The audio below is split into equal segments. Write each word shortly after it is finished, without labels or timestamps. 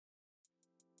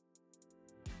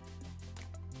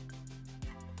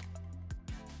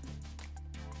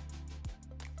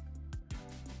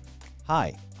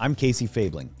Hi, I'm Casey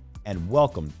Fabling, and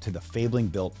welcome to the Fabling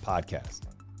Built podcast.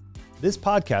 This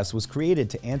podcast was created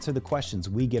to answer the questions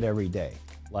we get every day,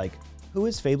 like, who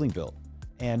is Fabling Built?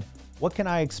 And what can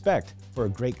I expect for a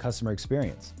great customer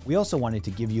experience? We also wanted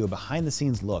to give you a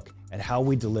behind-the-scenes look at how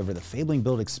we deliver the Fabling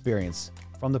Built experience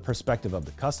from the perspective of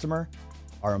the customer,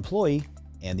 our employee,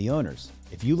 and the owners.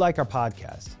 If you like our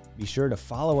podcast, be sure to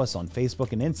follow us on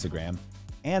Facebook and Instagram,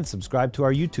 and subscribe to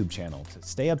our YouTube channel to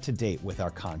stay up to date with our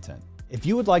content. If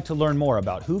you would like to learn more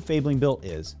about who Fabling Built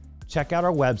is, check out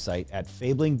our website at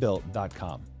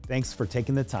fablingbuilt.com. Thanks for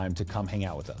taking the time to come hang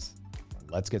out with us.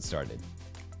 Let's get started.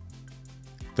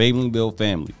 Fabling Built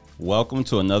family, welcome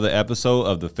to another episode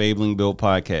of the Fabling Built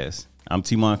podcast. I'm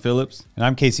Timon Phillips. And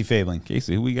I'm Casey Fabling.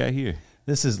 Casey, who we got here?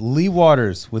 This is Lee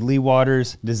Waters with Lee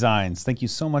Waters Designs. Thank you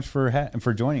so much for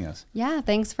joining us. Yeah,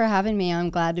 thanks for having me. I'm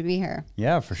glad to be here.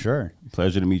 Yeah, for sure.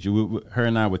 Pleasure to meet you. Her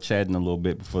and I were chatting a little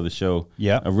bit before the show.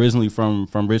 Yeah. Originally from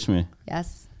Richmond.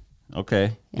 Yes.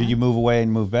 Okay. Yeah. Did you move away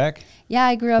and move back? Yeah,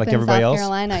 I grew up Like in everybody South else?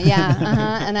 Carolina.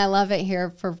 Yeah, and I love it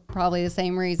here for probably the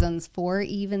same reasons. 4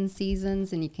 even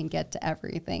seasons, and you can get to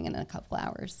everything in a couple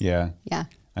hours. Yeah. Yeah.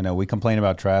 I know we complain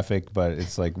about traffic, but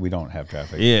it's like we don't have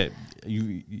traffic. Yeah.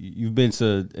 You've been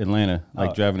to Atlanta,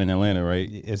 driving in Atlanta, right?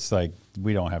 It's like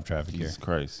we don't have traffic here. Jesus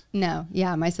Christ. No,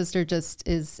 yeah, my sister just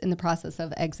is in the process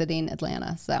of exiting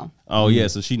Atlanta, so Oh, yeah,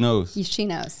 so she knows. she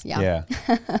knows. Yeah.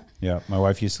 Yeah. Yeah. My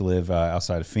wife used to live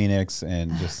outside of Phoenix,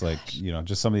 and just like,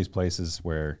 just some of these places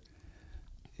where,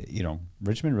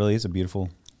 Richmond really is a beautiful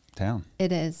town.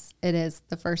 It is.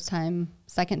 The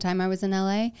second time I was in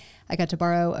LA, I got to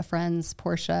borrow a friend's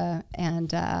Porsche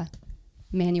and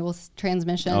manual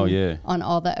transmission. Oh, yeah. On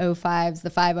all the 05s, the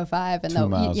 505, and 2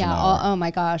 miles an hour. oh my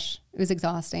gosh, it was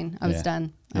exhausting. I was Yeah.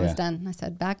 done. I was done. I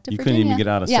said back to You Virginia. couldn't even get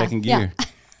out of second gear.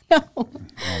 No. Oh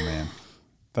man,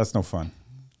 that's no fun.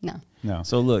 No. No.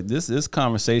 So look, this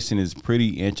conversation is pretty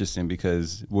interesting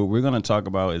because what we're going to talk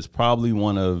about is probably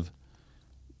one of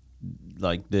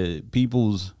like the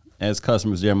people's, as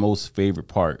customers, their most favorite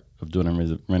part of doing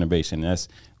a renovation. That's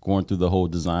going through the whole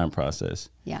design process.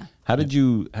 Yeah. How did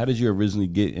you originally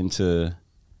get into,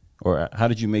 or how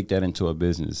did you make that into a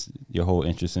business? Your whole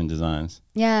interest in designs.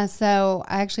 Yeah, so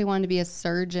I actually wanted to be a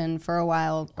surgeon for a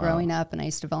while growing up, and I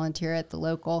used to volunteer at the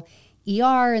local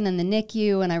ER and then the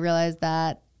NICU, and I realized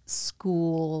that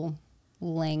school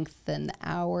length and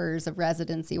hours of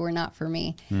residency were not for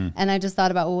me. And I just thought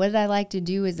about, well, what did I like to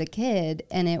do as a kid?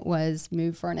 And it was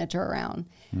move furniture around.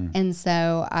 And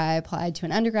so I applied to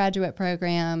an undergraduate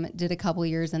program, did a couple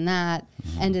years in that,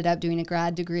 ended up doing a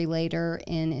grad degree later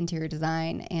in interior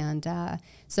design. And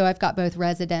so I've got both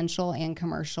residential and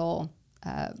commercial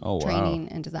training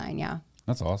and design. Yeah.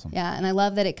 That's awesome. Yeah, and I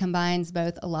love that it combines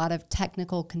both a lot of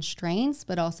technical constraints,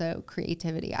 but also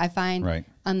creativity. I find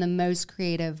I'm the most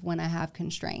creative when I have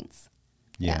constraints.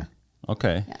 Yeah.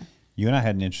 Okay. Yeah. You and I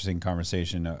had an interesting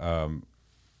conversation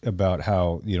about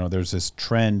how, there's this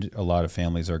trend. A lot of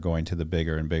families are going to the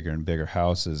bigger and bigger and bigger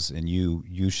houses. And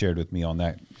you shared with me on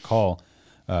that call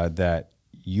that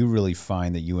you really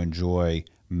find that you enjoy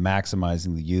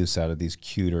maximizing the use out of these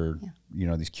cuter,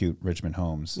 these cute Richmond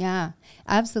homes. Yeah,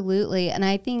 absolutely. And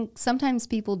I think sometimes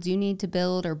people do need to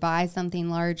build or buy something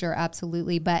larger,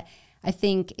 absolutely. But I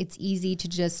think it's easy to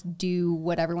just do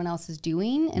what everyone else is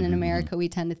doing. And in America, we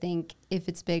tend to think if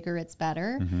it's bigger, it's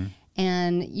better.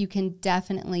 And you can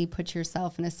definitely put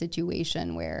yourself in a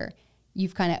situation where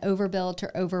you've kind of overbuilt or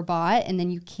overbought, and then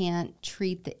you can't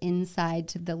treat the inside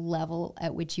to the level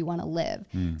at which you want to live.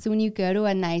 So when you go to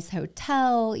a nice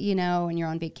hotel, and you're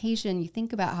on vacation, you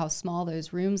think about how small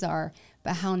those rooms are,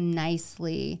 but how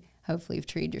nicely, hopefully you've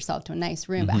treated yourself to a nice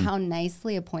room, but how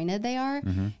nicely appointed they are.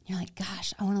 You're like,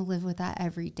 gosh, I want to live with that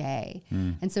every day.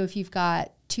 And so if you've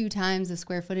got 2 times the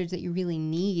square footage that you really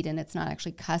need, and it's not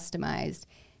actually customized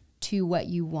to what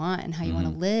you want and how you want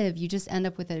to live, you just end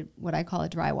up with what I call a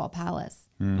drywall palace.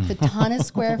 It's a ton of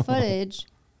square footage,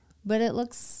 but it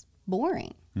looks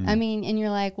boring. I mean, and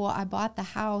you're like, well, I bought the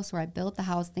house or I built the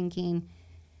house thinking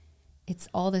it's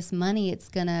all this money.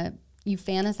 You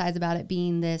fantasize about it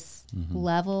being this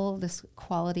level, this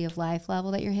quality of life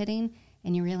level that you're hitting,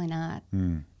 and you're really not.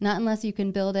 Not unless you can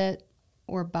build it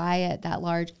or buy it that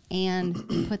large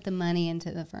and put the money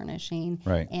into the furnishing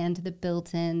and the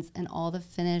built-ins and all the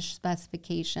finished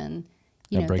specification,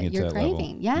 that you're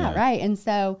craving. Yeah, right. And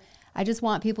so I just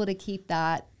want people to keep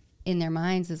that in their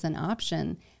minds as an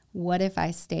option. What if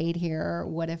I stayed here?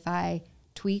 What if I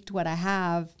tweaked what I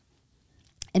have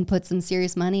and put some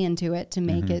serious money into it to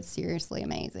make it seriously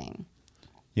amazing?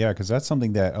 Yeah, because that's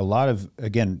something that a lot of,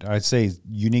 again, I'd say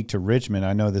unique to Richmond.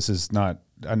 I know this is not,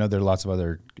 I know there are lots of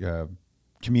other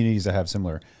communities that have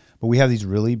similar, But we have these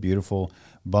really beautiful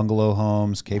bungalow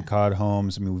homes, Cape Cod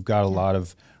homes. I mean, we've got a lot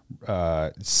of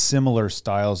similar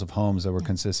styles of homes that were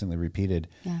consistently repeated.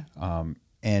 Yeah.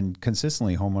 And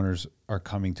consistently homeowners are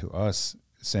coming to us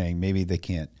saying maybe they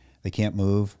can't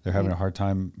move. They're having a hard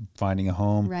time finding a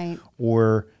home. Right.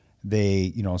 Or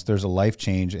they, there's a life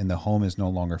change and the home is no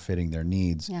longer fitting their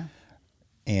needs. Yeah.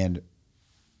 And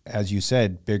as you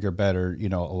said, bigger, better, a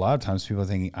lot of times people are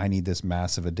thinking, I need this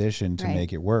massive addition to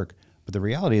make it work. But the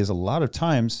reality is a lot of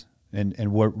times,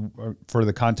 and what for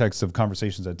the context of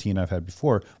conversations that T and I've had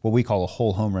before, what we call a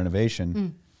whole home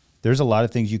renovation, there's a lot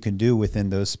of things you can do within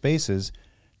those spaces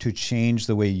to change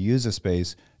the way you use a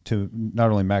space to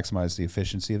not only maximize the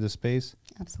efficiency of the space,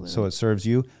 Absolutely. so it serves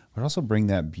you, but also bring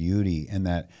that beauty and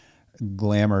that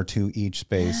glamour to each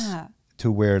space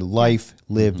to where life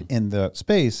lived in the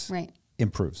space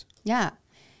improves. Yeah.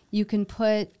 You can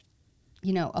put,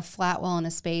 a flat wall in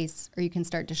a space, or you can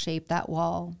start to shape that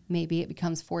wall. Maybe it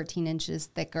becomes 14 inches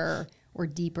thicker or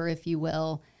deeper, if you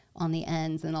will, on the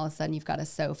ends. And all of a sudden you've got a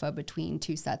sofa between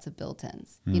two sets of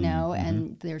built-ins,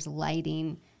 and there's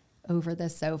lighting over the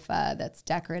sofa that's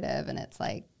decorative, and it's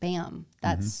like, bam,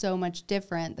 that's so much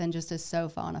different than just a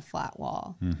sofa on a flat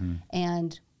wall.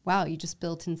 And wow, you just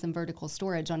built in some vertical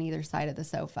storage on either side of the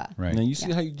sofa. Right. Now you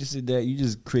see how you just did that? You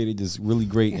just created this really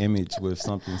great image with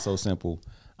something so simple.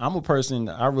 I'm a person,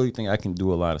 I really think I can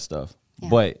do a lot of stuff,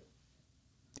 but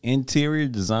interior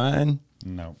design,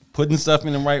 no, putting stuff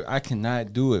in the right, I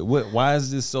cannot do it. Why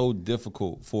is this so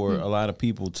difficult for a lot of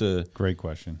people to? Great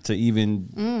question. To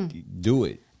even do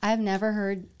it. I've never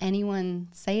heard anyone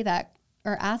say that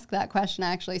or ask that question,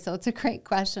 actually. So it's a great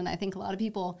question. I think a lot of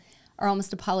people are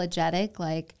almost apologetic.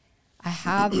 Like,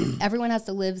 everyone has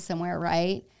to live somewhere,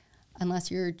 right? Unless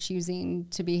you're choosing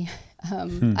to be,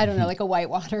 I don't know, like a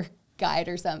whitewater guide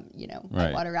or some,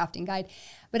 whitewater rafting guide.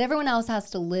 But everyone else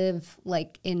has to live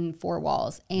like in four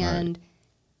walls. And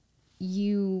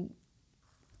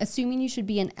assuming you should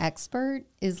be an expert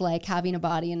is like having a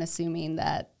body and assuming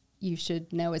that you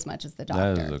should know as much as the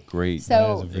doctor. That is a great.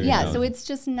 So so it's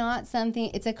just not something.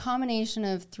 It's a combination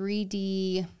of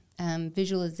 3D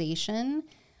visualization,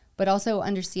 but also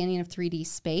understanding of 3D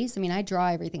space. I mean, I draw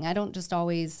everything. I don't just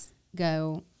always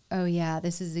go, oh yeah,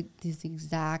 this is these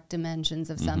exact dimensions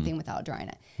of something without drawing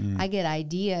it. I get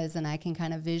ideas and I can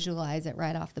kind of visualize it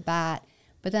right off the bat.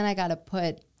 But then I got to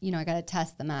I got to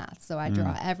test the math. So I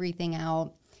draw everything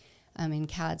out in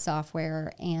CAD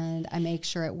software and I make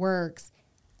sure it works.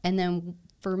 And then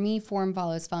for me, form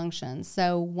follows function.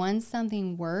 So once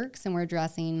something works and we're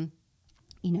addressing,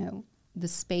 the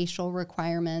spatial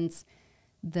requirements,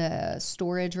 the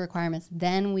storage requirements,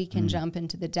 then we can jump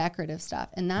into the decorative stuff.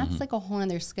 And that's like a whole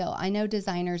other skill. I know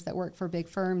designers that work for big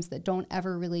firms that don't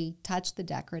ever really touch the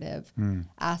decorative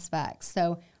aspects.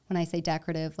 So when I say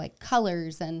decorative, like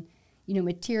colors and,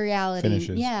 materiality.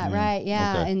 Finishes. Yeah, right.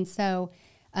 Yeah. Okay. And so,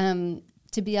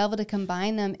 to be able to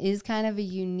combine them is kind of a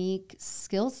unique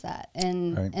skill set.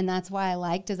 And that's why I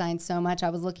like design so much. I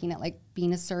was looking at like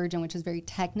being a surgeon, which is very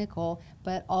technical,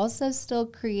 but also still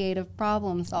creative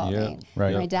problem solving. Yeah,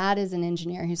 right. My dad is an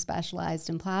engineer who specialized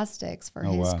in plastics for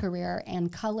his career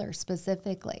and color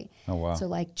specifically. Oh, wow. So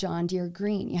like John Deere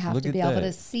green, you have Look to be at able to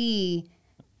that. see,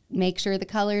 make sure the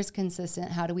color is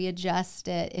consistent. How do we adjust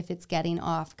it if it's getting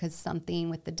off because something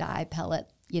with the dye pellet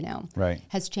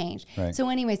has changed. Right. So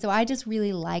anyway, so I just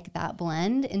really like that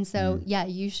blend. And so,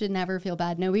 you should never feel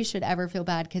bad. Nobody should ever feel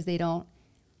bad because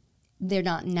they're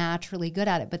not naturally good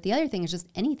at it. But the other thing is just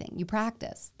anything you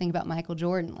practice. Think about Michael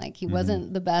Jordan. Like he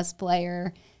wasn't the best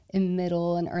player in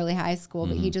middle and early high school,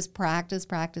 but he just practiced.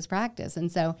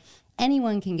 And so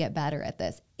anyone can get better at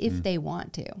this if they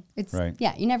want to. It's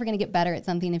you're never going to get better at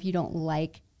something if you don't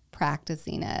like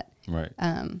practicing it. Right.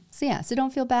 So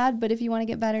don't feel bad, but if you want to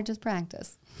get better, just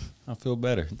practice. I feel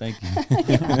better. Thank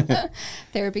you.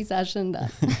 Therapy session done.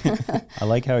 I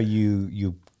like how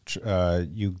you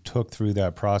took through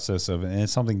that process of, and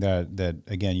it's something that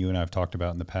again, you and I have talked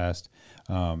about in the past,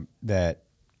 that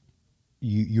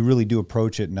you really do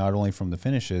approach it not only from the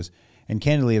finishes, and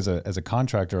candidly as a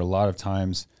contractor, a lot of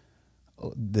times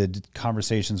the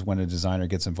conversations when a designer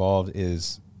gets involved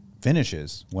is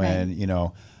finishes when,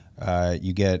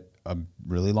 you get a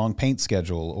really long paint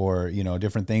schedule or,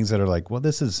 different things that are like, well,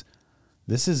 this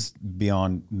is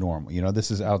beyond normal.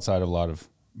 This is outside of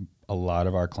a lot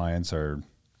of our clients are,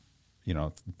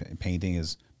 painting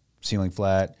is ceiling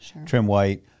flat, trim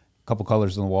white, a couple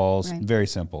colors on the walls, very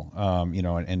simple.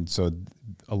 And so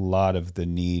a lot of the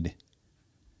need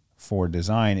for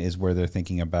design is where they're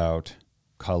thinking about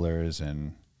colors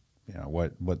and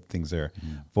what things there.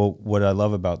 But what I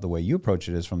love about the way you approach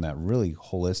it is from that really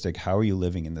holistic, how are you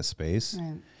living in this space?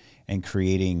 and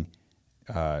creating,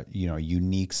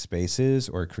 unique spaces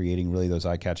or creating really those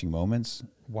eye-catching moments,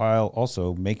 while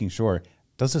also making sure,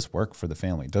 does this work for the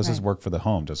family? Does this work for the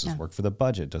home? Does this work for the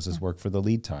budget? Does this work for the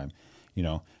lead time?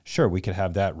 Sure, we could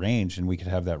have that range and we could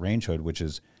have that range hood, which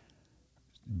is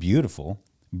beautiful.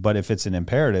 But if it's an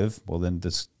imperative, well, then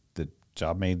the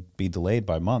job may be delayed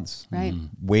by months,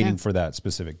 waiting for that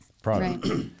specific product.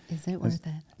 Right. Is it worth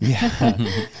it? Yeah.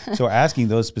 So asking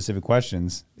those specific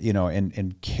questions,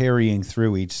 and carrying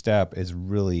through each step is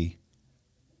really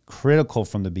critical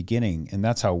from the beginning. And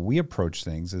that's how we approach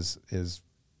things is this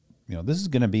is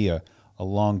going to be a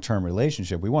long-term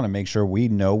relationship. We want to make sure we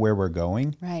know where we're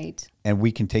going. Right. And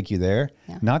we can take you there,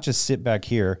 not just sit back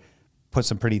here, put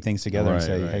some pretty things together and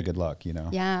say, hey, good luck,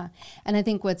 Yeah. And I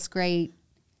think what's great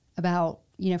about,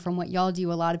 from what y'all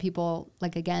do, a lot of people,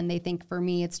 like, again, they think for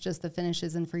me, it's just the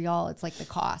finishes, and for y'all, it's like the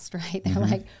cost, right? They're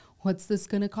like, what's this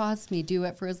going to cost me? Do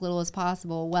it for as little as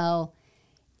possible. Well,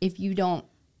 if you're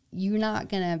not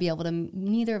going to be able to,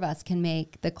 neither of us can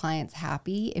make the clients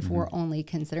happy if we're only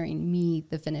considering me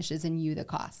the finishes and you the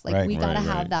cost. Like we got to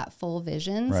have that full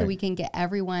vision so we can get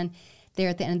everyone there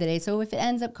at the end of the day. So if it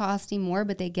ends up costing more,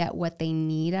 but they get what they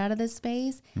need out of this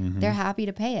space, they're happy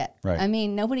to pay it. Right. I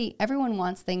mean, everyone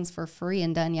wants things for free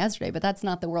and done yesterday, but that's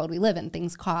not the world we live in.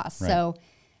 Things cost. Right. So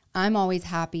I'm always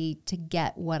happy to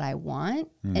get what I want.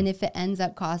 And if it ends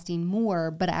up costing more,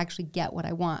 but I actually get what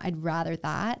I want, I'd rather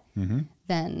that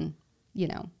than,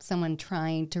 someone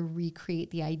trying to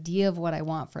recreate the idea of what I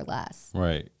want for less.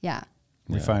 Right. Yeah.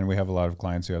 We find we have a lot of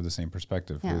clients who have the same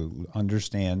perspective, who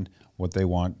understand what they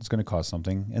want. It's going to cost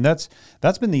something. And that's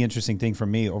been the interesting thing for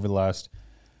me over the last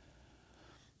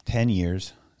 10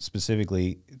 years,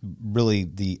 specifically. Really,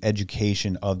 the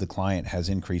education of the client has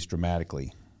increased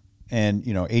dramatically. And,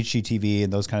 HGTV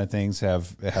and those kind of things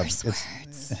have it's,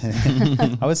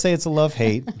 I would say it's a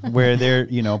love-hate where they're,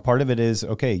 part of it is,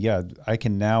 okay, I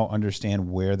can now understand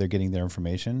where they're getting their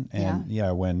information. And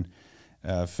when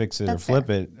Fix It That's or Flip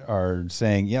fair. It are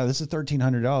saying, this is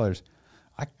 $1,300.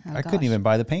 I couldn't gosh. even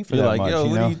buy the paint for You're that like, much. yo,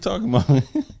 what are you talking about?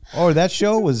 Or that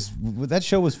show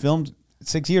was filmed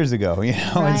 6 years ago,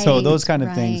 and so those kind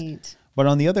of things. But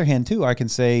on the other hand, too, I can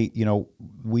say,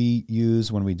 we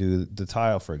use, when we do the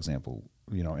tile, for example,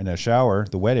 in a shower,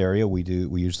 the wet area, we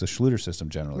use the Schluter system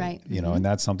generally, Right. And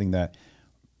that's something that,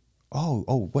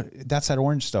 what, that's that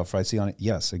orange stuff I see on it.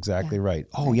 Yes, exactly right.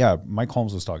 Oh yeah, Mike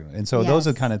Holmes was talking. And so those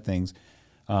are the kind of things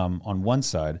on one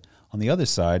side. On the other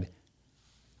side,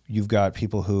 you've got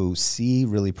people who see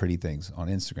really pretty things on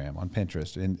Instagram, on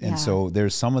Pinterest. And so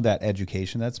there's some of that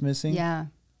education that's missing. Yeah.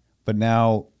 But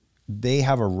now they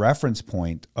have a reference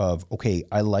point of, okay,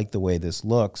 I like the way this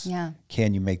looks. Yeah.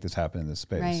 Can you make this happen in this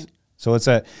space? Right. So it's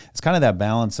kind of that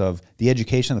balance of the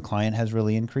education of the client has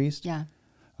really increased. Yeah.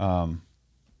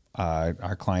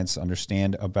 Our clients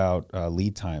understand about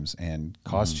lead times and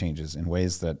cost changes in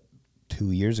ways that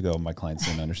 2 years ago my clients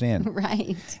didn't understand.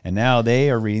 Right. And now they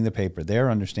are reading the paper. They're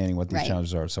understanding what these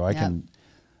challenges are. So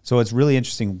so it's really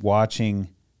interesting watching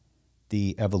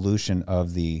the evolution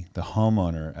of the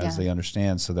homeowner as they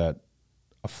understand, so that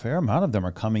a fair amount of them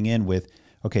are coming in with,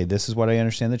 okay, this is what I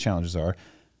understand the challenges are.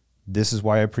 This is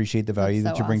why I appreciate the value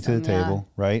that you bring to the table,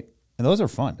 right? And those are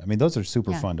fun. I mean, those are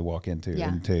super fun to walk into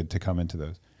and to come into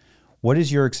those. What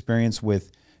is your experience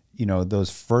with, those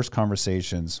first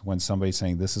conversations when somebody's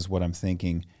saying, this is what I'm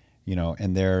thinking,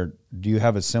 and do you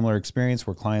have a similar experience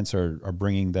where clients are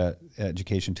bringing that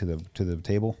education to the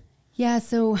table? Yeah,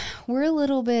 so we're a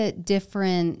little bit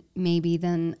different maybe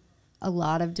than a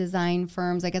lot of design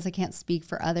firms. I guess I can't speak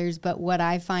for others, but what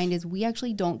I find is we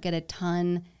actually don't get a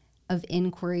ton of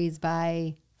inquiries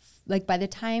by the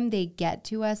time they get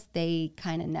to us, they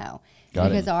kind of know.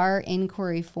 Because our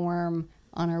inquiry form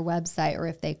on our website, or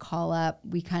if they call up,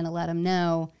 we kind of let them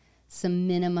know some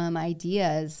minimum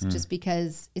ideas, just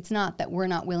because it's not that we're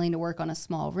not willing to work on a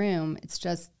small room. It's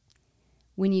just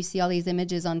when you see all these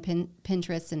images on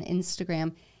Pinterest and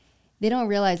Instagram, they don't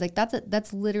realize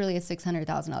that's literally a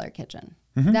 $600,000 kitchen.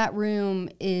 That room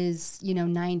is,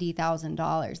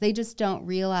 $90,000. They just don't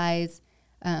realize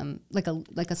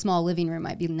like a small living room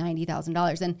might be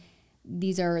 $90,000. And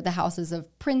these are the houses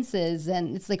of princes,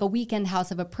 and it's like a weekend house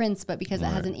of a prince, but because it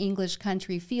has an English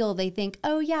country feel, they think,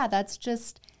 oh yeah, that's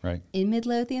just in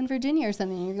Midlothian, Virginia or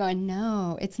something. And you're going,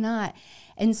 no, it's not.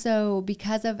 And so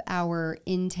because of our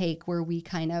intake where we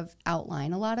kind of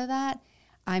outline a lot of that,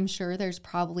 I'm sure there's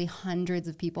probably hundreds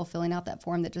of people filling out that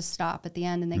form that just stop at the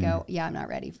end and they go, yeah, I'm not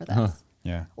ready for this.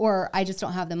 Yeah. Or I just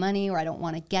don't have the money, or I don't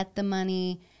want to get the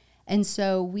money. And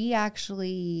so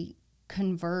we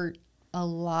convert a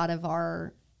lot of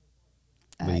our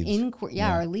leads.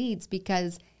 our leads,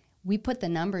 because we put the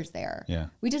numbers there. Yeah.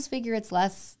 We just figure it's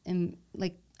less,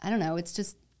 I don't know, it's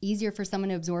just easier for someone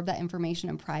to absorb that information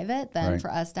in private than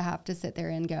for us to have to sit there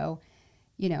and go,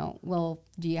 you know, well,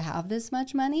 do you have this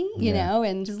much money? You know,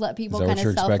 and just let people kind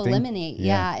of self-eliminate.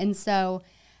 Yeah. And so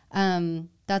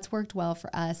that's worked well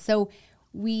for us. So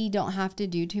we don't have to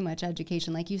do too much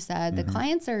education. Like you said, the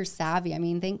clients are savvy. I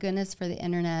mean, thank goodness for the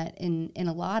internet in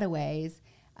a lot of ways.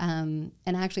 And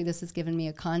actually, this has given me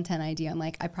a content idea. I'm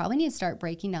like, I probably need to start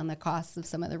breaking down the costs of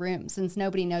some of the rooms since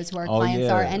nobody knows who our clients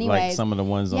are anyways. Like some of the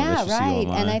ones that you see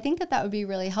online. And I think that would be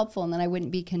really helpful. And then I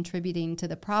wouldn't be contributing to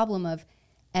the problem of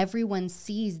everyone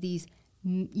sees these,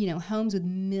 you know, homes with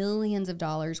millions of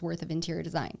dollars worth of interior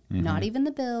design. Not even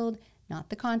the build, not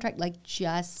the contract, like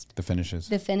just the finishes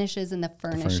and the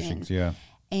furnishings. Yeah.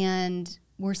 And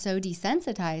we're so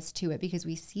desensitized to it because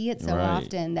we see it so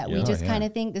often that we just kind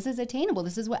of think this is attainable.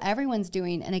 This is what everyone's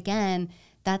doing. And again,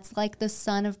 that's like the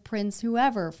son of Prince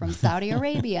whoever from Saudi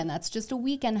Arabia. And that's just a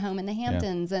weekend home in the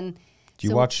Hamptons. And do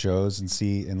you watch shows and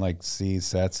see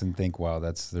sets and think, wow,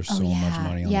 there's so much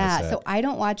money on that set? So I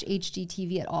don't watch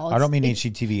HGTV at all. I don't mean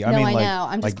HGTV. I mean, like, I know.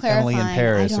 I'm just like clarifying. Emily in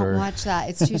Paris. I don't watch that.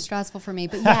 It's too stressful for me.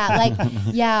 But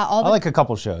yeah, all I like a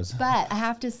couple shows. But I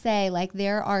have to say, like,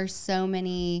 there are so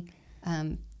many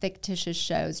fictitious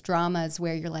shows, dramas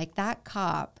where you're like, that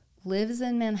cop lives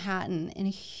in Manhattan in a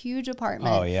huge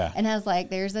apartment. Oh, yeah. And has like,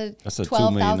 there's a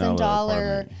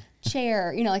 $12,000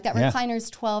 chair, you know, like that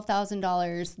recliner's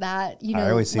 $12,000. That, you know,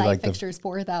 I always see light fixture's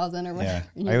 $4,000 or whatever.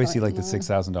 Yeah. I always see like the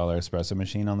 $6,000 espresso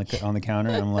machine on the counter.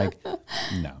 And I'm like,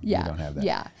 no, we don't have that.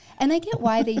 Yeah. And I get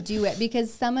why they do it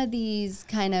because some of these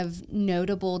kind of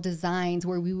notable designs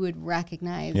where we would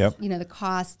recognize, you know, the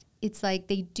cost, it's like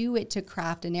they do it to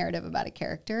craft a narrative about a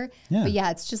character. Yeah. But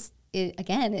yeah, it's just, it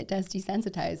does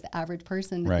desensitize the average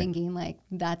person to thinking like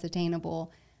that's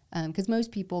attainable. Because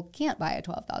most people can't buy a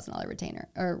 $12,000 retainer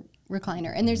or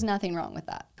recliner, and there's nothing wrong with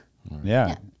that.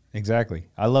 Yeah, exactly.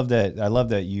 I love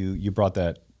that you brought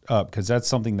that up because that's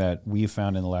something that we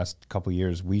found in the last couple of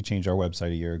years. We changed our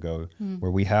website a year ago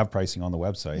where we have pricing on the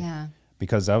website. Yeah.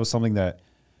 Because that was something that,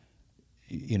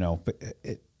 you know,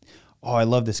 I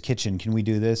love this kitchen. Can we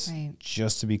do this? Right.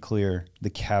 Just to be clear, the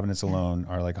cabinets alone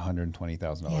are like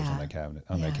 $120,000 on that cabinet,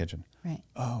 on that kitchen. Right.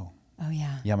 Oh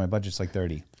yeah. Yeah, my budget's like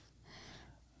 30.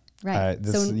 Right.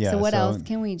 So what else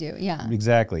can we do? Yeah.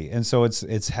 Exactly. And so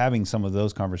it's having some of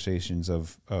those conversations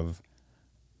of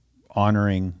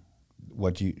honoring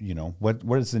what you know, what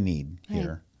is the need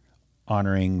here?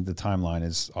 Honoring the timeline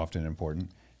is often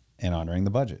important, and honoring the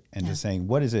budget and just saying,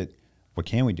 what is it? What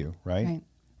can we do? Right.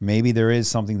 Maybe there is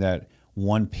something that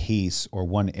one piece or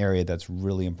one area that's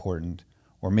really important,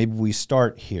 or maybe we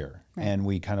start here and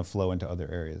we kind of flow into other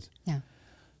areas. Yeah.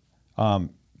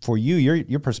 For you,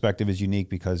 your perspective is unique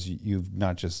because you've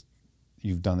done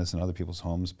this in other people's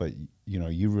homes, but you know,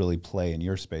 you really play in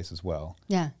your space as well.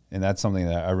 Yeah. And that's something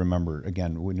that I remember,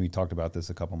 again, when we talked about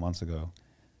this a couple months ago,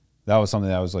 that was something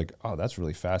that I was like, oh, that's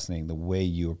really fascinating, the way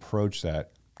you approach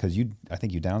that. Because I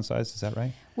think you downsized, is that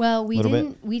right? Well, we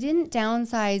didn't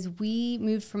downsize. We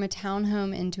moved from a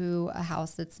townhome into a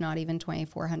house that's not even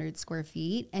 2,400 square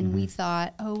feet. And we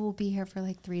thought, we'll be here for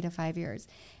like 3 to 5 years.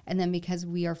 And then because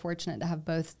we are fortunate to have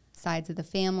both sides of the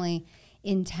family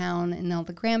in town and all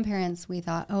the grandparents, we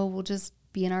thought, we'll just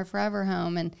be in our forever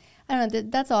home. And I don't know,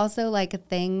 that's also like a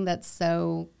thing that's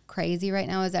so crazy right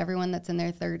now is everyone that's in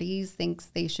their 30s thinks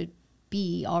they should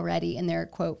be already in their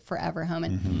quote forever home.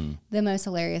 And the most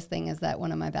hilarious thing is that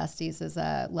one of my besties is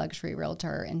a luxury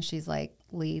realtor, and she's like,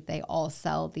 Lee, they all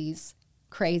sell these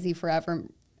crazy forever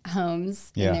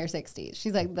homes in their 60s.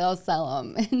 She's like, they'll sell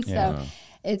them. And so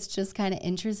it's just kind of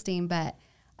interesting. But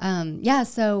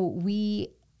so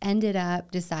we ended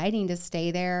up deciding to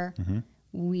stay there.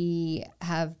 We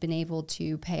have been able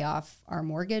to pay off our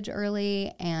mortgage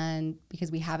early, and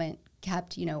because we haven't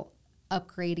kept, you know,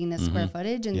 upgrading the square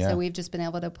footage. And so we've just been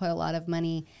able to put a lot of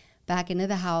money back into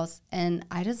the house. And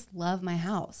I just love my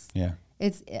house. Yeah.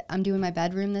 I'm doing my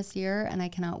bedroom this year and I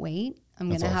cannot wait. I'm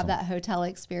going to have that hotel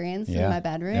experience in my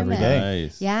bedroom. Every day.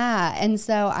 Nice. Yeah. And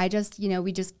so I just, you know,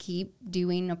 we just keep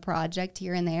doing a project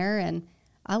here and there, and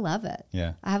I love it.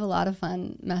 Yeah. I have a lot of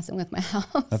fun messing with my house.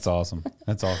 That's awesome.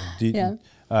 That's awesome.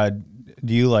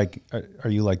 Do you like, are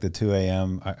you like the 2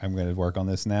 a.m. I'm going to work on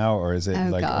this now, or is it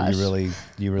are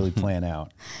you really plan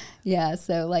out? Yeah.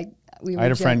 So like I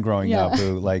had a friend growing up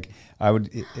who like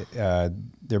they're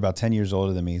about 10 years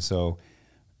older than me. So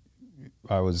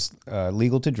I was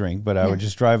legal to drink, but I would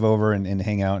just drive over and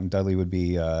hang out, and Dudley would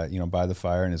be, by the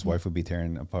fire, and his wife would be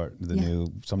tearing apart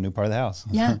some new part of the house.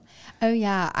 Yeah. Oh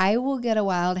yeah. I will get a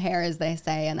wild hair, as they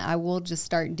say, and I will just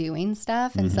start doing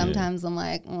stuff. And sometimes I'm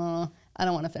like, I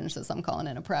don't want to finish this. I'm calling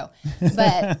in a pro.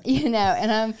 But,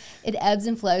 and it ebbs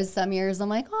and flows. Some years I'm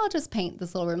like, oh, I'll just paint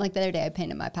this little room. Like the other day I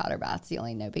painted my powder bath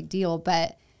ceiling, no big deal.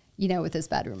 But, with this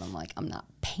bedroom, I'm like, I'm not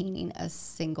painting a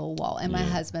single wall. And my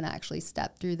husband actually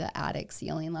stepped through the attic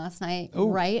ceiling last night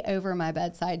right over my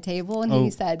bedside table. And he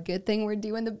said, good thing we're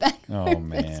doing the bedroom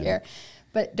this year.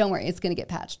 But don't worry, it's going to get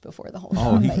patched before the whole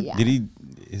time.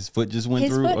 His foot just went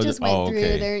through? His foot just went through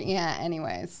there. Yeah,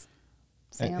 anyways.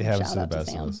 Sam, it happens to the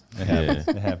best of us. It happens.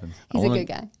 It happens. He's a good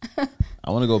guy. I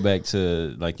want to go back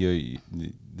to like the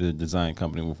design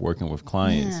company with working with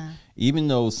clients. Yeah. Even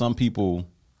though some people,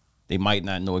 they might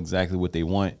not know exactly what they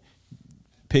want,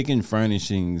 picking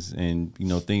furnishings and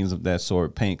things of that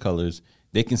sort, paint colors,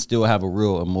 they can still have a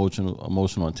real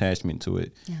emotional attachment to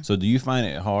it. Yeah. So do you find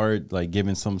it hard, like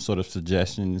giving some sort of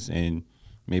suggestions, and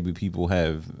maybe people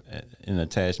have an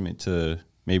attachment to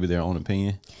maybe their own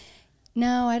opinion?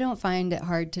 No, I don't find it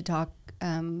hard to talk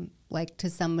like to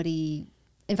somebody.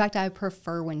 In fact, I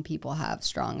prefer when people have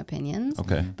strong opinions.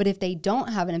 Okay. But if they don't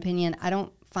have an opinion, I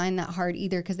don't find that hard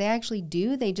either, because they actually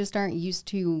do. They just aren't used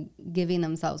to giving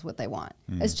themselves what they want.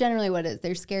 That's generally what it is.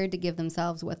 They're scared to give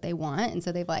themselves what they want, and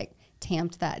so they've like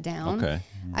tamped that down. Okay.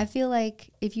 I feel like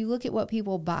if you look at what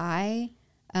people buy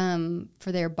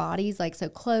for their bodies, like so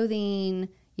clothing,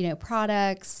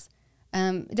 products,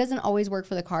 it doesn't always work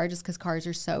for the car, just because cars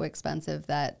are so expensive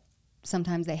that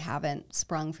sometimes they haven't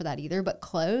sprung for that either. But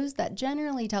clothes, that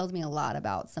generally tells me a lot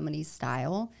about somebody's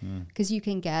style, because you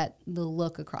can get the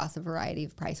look across a variety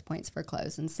of price points for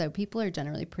clothes. And so people are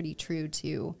generally pretty true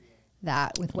to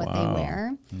that with what they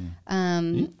wear.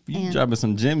 You dropping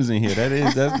some gems in here.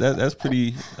 That's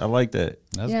pretty, I like that.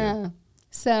 That's good.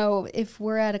 So if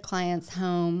we're at a client's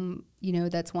home,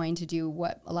 that's wanting to do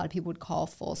what a lot of people would call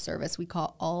full service, we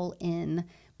call all in.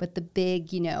 But the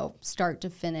big, start to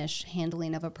finish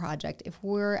handling of a project, if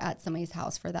we're at somebody's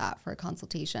house for a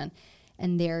consultation,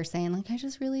 and they're saying like, I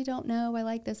just really don't know, I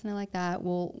like this and I like that.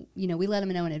 Well, we let them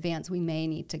know in advance, we may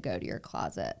need to go to your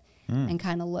closet and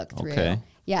kind of look through. Okay.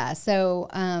 Yeah. So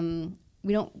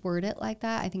we don't word it like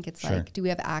that. I think it's like, do we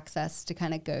have access to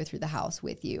kind of go through the house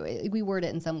with you? We word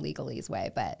it in some legalese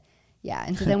way, but yeah.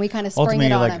 And so then we kind of spring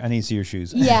it on like, I need to see your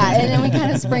shoes. Yeah. And then we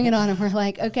kind of spring it on them. We're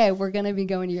like, okay, we're going to be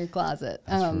going to your closet.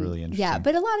 That's really interesting. Yeah.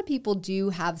 But a lot of people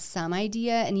do have some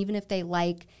idea. And even if they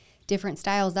like different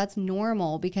styles, that's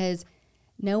normal, because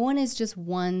no one is just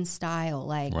one style.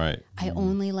 Like, right. I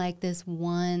only like this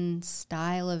one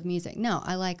style of music. No,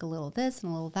 I like a little this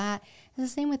and a little that. It's the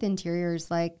same with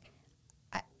interiors. Like,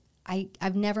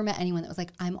 I've never met anyone that was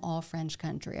like, I'm all French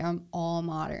country, I'm all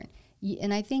modern.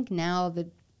 And I think now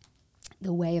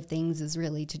the way of things is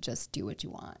really to just do what you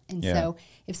want. And so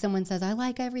if someone says, I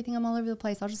like everything, I'm all over the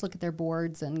place, I'll just look at their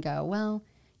boards and go, well,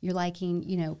 you're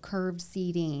liking, curved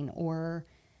seating, or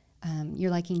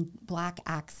you're liking black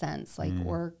accents, like,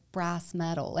 or brass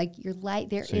metal. Like,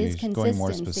 there is consistency. Going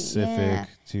more specific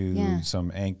to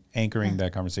some anchoring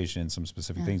that conversation in some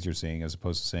specific things you're seeing, as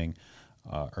opposed to saying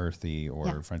earthy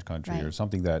or French country or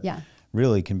something that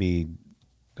really can be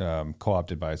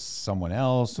co-opted by someone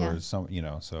else or some,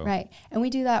 so. Right. And we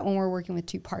do that when we're working with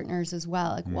two partners as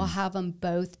well. Like, we'll have them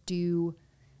both do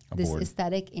this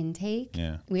aesthetic intake.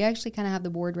 Yeah. We actually kind of have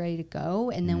the board ready to go,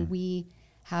 and then we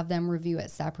have them review it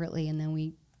separately, and then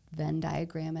we Venn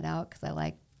diagram it out, because I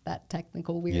like that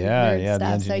technical weird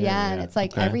stuff. So and it's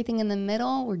like everything in the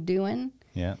middle we're doing.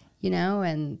 Yeah.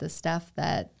 And the stuff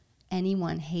that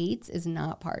anyone hates is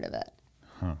not part of it.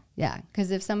 Huh. Yeah, because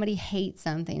if somebody hates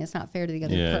something, it's not fair to the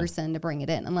other person to bring it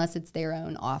in, unless it's their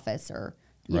own office or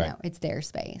it's their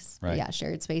space. Right. But yeah,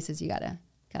 shared spaces, you gotta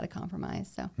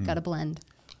compromise. So gotta blend.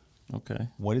 Okay.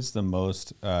 What is the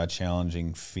most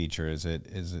challenging feature? Is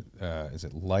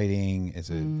it lighting? Is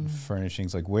it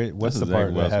furnishings? Like, what's the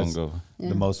part that has the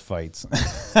most fights?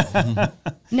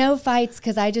 No fights,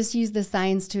 because I just use the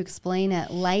science to explain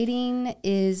it. Lighting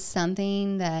is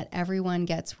something that everyone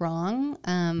gets wrong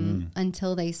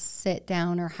until they sit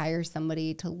down or hire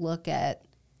somebody to look at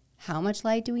how much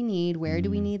light do we need, where do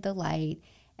we need the light.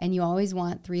 And you always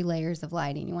want 3 layers of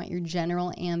lighting. You want your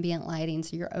general ambient lighting,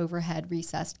 so your overhead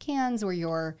recessed cans, or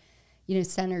your,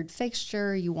 centered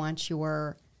fixture. You want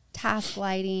your task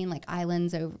lighting, like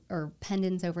islands or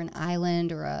pendants over an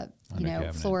island, or a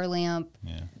floor lamp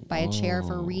by a chair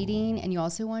for reading. And you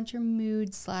also want your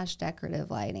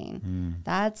mood/decorative lighting.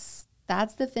 That's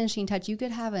the finishing touch. You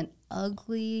could have an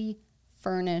ugly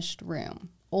furnished room,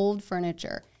 old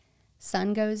furniture.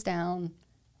 Sun goes down,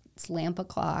 it's lamp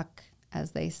o'clock,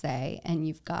 as they say, and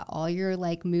you've got all your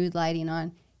like mood lighting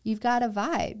on. you've got a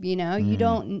vibe, you know, you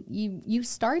don't, you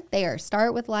start there,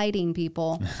 start with lighting,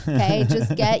 people. Okay.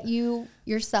 Just get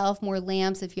yourself more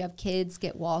lamps. If you have kids,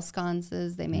 get wall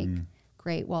sconces. They make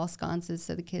great wall sconces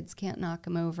so the kids can't knock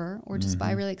them over, or just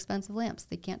buy really expensive lamps.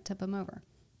 They can't tip them over.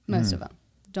 Most of them.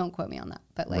 Don't quote me on that,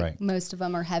 but like most of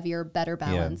them are heavier, better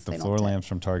balanced. Yeah, the floor lamps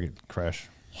from Target crash.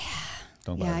 Yeah.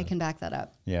 Don't buy I can back that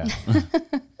up. Yeah.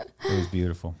 It was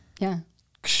beautiful. Yeah.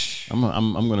 I'm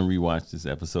gonna rewatch this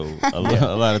episode a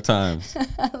lot of times.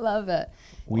 I love it.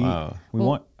 We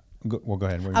want. Go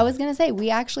ahead. I was gonna say we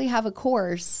actually have a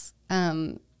course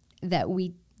that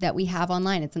we have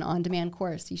online. It's an on-demand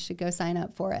course. You should go sign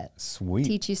up for it. Sweet.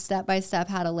 Teach you step by step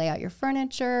how to lay out your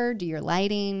furniture, do your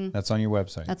lighting. That's on your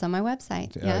website. That's on my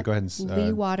website. Go ahead and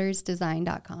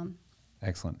LeeWatersDesign.com.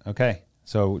 Excellent. Okay,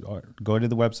 so go to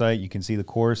the website. You can see the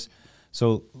course.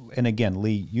 So, and again,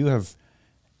 Lee, you have.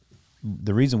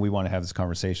 The reason we want to have this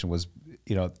conversation was,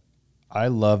 you know, I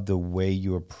love the way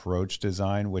you approach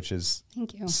design, which is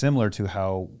Thank you. similar to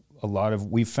how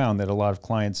we've found that a lot of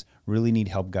clients really need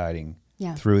help guiding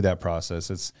through that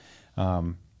process. It's,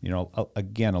 you know,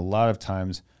 again, a lot of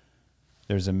times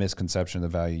there's a misconception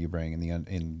of the value you bring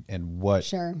and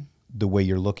what the way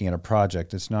you're looking at a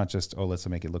project. It's not just, let's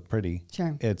make it look pretty.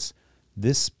 Sure. It's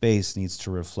this space needs to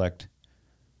reflect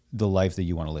the life that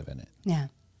you want to live in it. Yeah.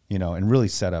 You know, and really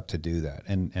set up to do that.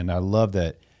 And I love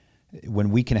that when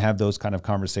we can have those kind of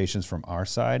conversations from our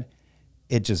side,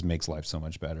 it just makes life so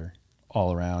much better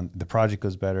all around. The project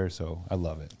goes better, so I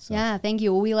love it. So. Yeah, thank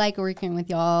you. Well, we like working with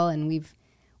y'all, and we're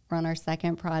on our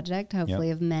second project, hopefully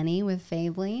of many, with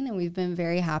Fabling, and we've been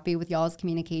very happy with y'all's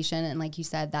communication. And like you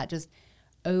said, that just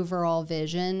overall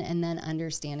vision and then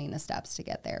understanding the steps to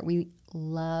get there. We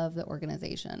love the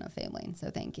organization of Fabling, so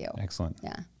thank you. Excellent.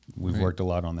 Yeah. We've worked a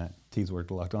lot on that. T's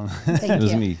worked a lot on that. Thank It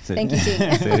was you. me. Thank you, T. Say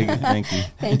it again. Thank you.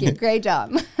 Thank you. Great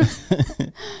job.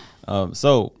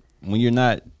 So when you're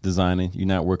not designing, you're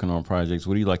not working on projects,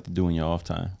 what do you like to do in your off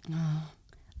time?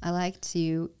 I like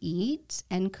to eat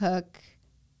and cook.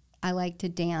 I like to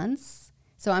dance.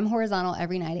 So I'm horizontal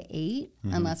every night at 8,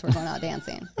 unless we're going out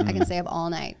dancing. I can stay up all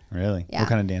night. Really? Yeah. What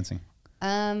kind of dancing?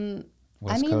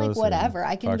 I mean, like Coast or whatever.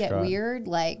 I can get foxtrot? weird,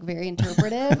 like very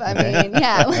interpretive. I mean,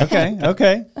 yeah.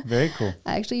 Okay. Very cool.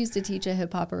 I actually used to teach a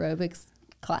hip hop aerobics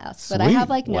class, but I Sweet.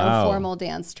 have like no Wow. formal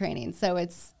dance training. So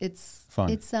it's Fun.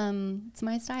 It's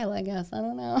my style, I guess. I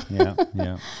don't know.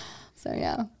 Yeah. So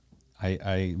yeah.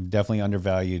 I definitely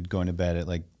undervalued going to bed at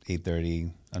like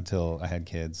 8:30 until I had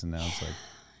kids, and now it's like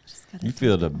You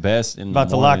feel the best in about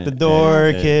the to lock morning the door,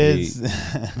 at kids.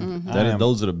 8.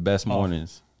 Those are the best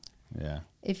mornings. Yeah.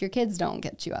 If your kids don't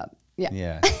get you up.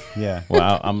 Yeah. Yeah.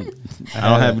 Well, I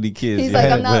don't have any kids He's yet,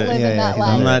 like, I'm not but living that he's life.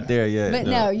 I'm not there yet. But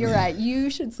no, you're right. You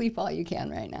should sleep all you can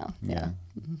right now. Yeah.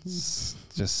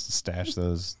 Just stash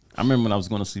those. I remember when I was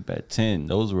going to sleep at 10.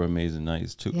 Those were amazing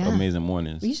nights too. Yeah. Amazing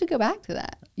mornings. Well, you should go back to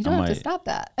that. You don't have to stop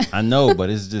that. I know, but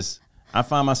it's just I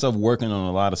find myself working on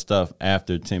a lot of stuff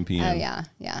after 10 p.m. Oh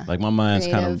yeah. Like my mind's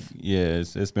kind of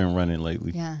Creative. it's been running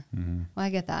lately. Yeah. Well, I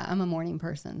get that. I'm a morning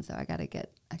person, so I gotta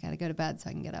go to bed so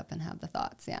I can get up and have the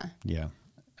thoughts. Yeah. Yeah.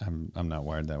 I'm not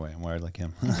wired that way. I'm wired like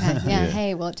him. Okay. Yeah.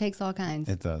 Hey, well, it takes all kinds.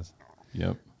 It does.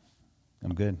 Yep.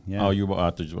 I'm good. Yeah. Oh, you were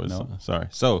Arthur Joyce. No. Sorry.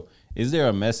 So, is there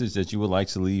a message that you would like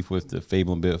to leave with the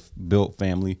Fabling Built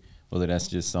family? Whether that's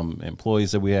just some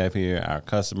employees that we have here, our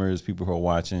customers, people who are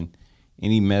watching,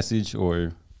 any message,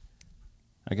 or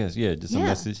I guess just a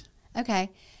message.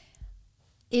 Okay.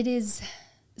 It is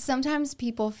sometimes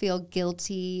people feel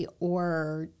guilty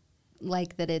or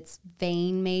like that it's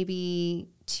vain maybe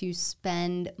to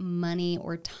spend money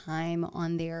or time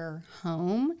on their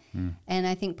home. And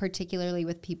I think particularly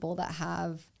with people that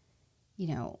have,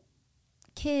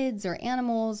 kids or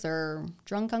animals or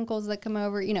drunk uncles that come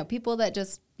over, people that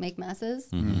just make messes.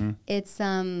 It's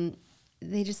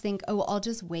they just think, oh, I'll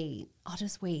just wait.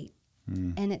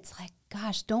 And it's like,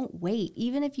 gosh, don't wait.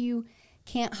 Even if you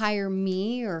can't hire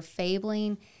me or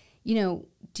Fabling,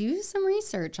 do some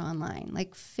research online.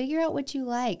 Like, figure out what you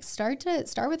like. Start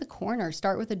with a corner.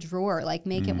 Start with a drawer. Like,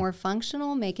 make it more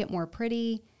functional. Make it more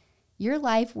pretty. Your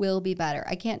life will be better.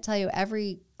 I can't tell you,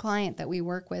 every client that we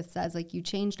work with says, like, you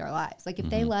changed our lives. Like, if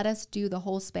they let us do the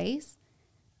whole space,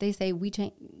 they say we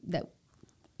change that.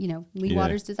 Lee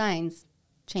Waters Designs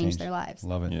changed their lives.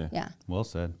 Love it. Yeah. Well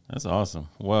said. That's awesome.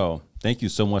 Well, thank you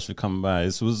so much for coming by.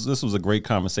 This was a great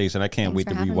conversation. I can't Thanks wait for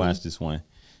to having rewatch me. this one.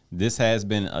 This has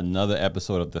been another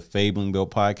episode of the Fabling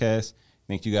Built podcast.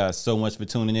 Thank you guys so much for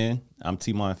tuning in. I'm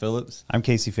T-Mon Phillips. I'm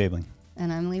Casey Fabling.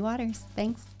 And I'm Lee Waters.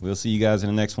 Thanks. We'll see you guys in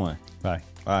the next one. Bye.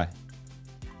 Bye.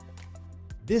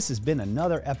 This has been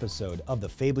another episode of the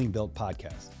Fabling Built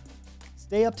podcast.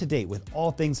 Stay up to date with all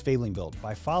things Fabling Built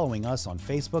by following us on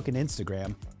Facebook and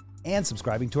Instagram and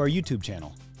subscribing to our YouTube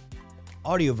channel.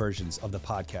 Audio versions of the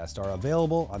podcast are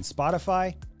available on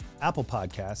Spotify, Apple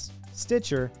Podcasts,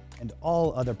 Stitcher, and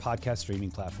all other podcast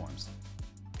streaming platforms.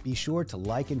 Be sure to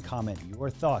like and comment your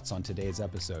thoughts on today's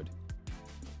episode.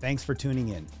 Thanks for tuning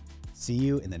in. See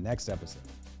you in the next episode.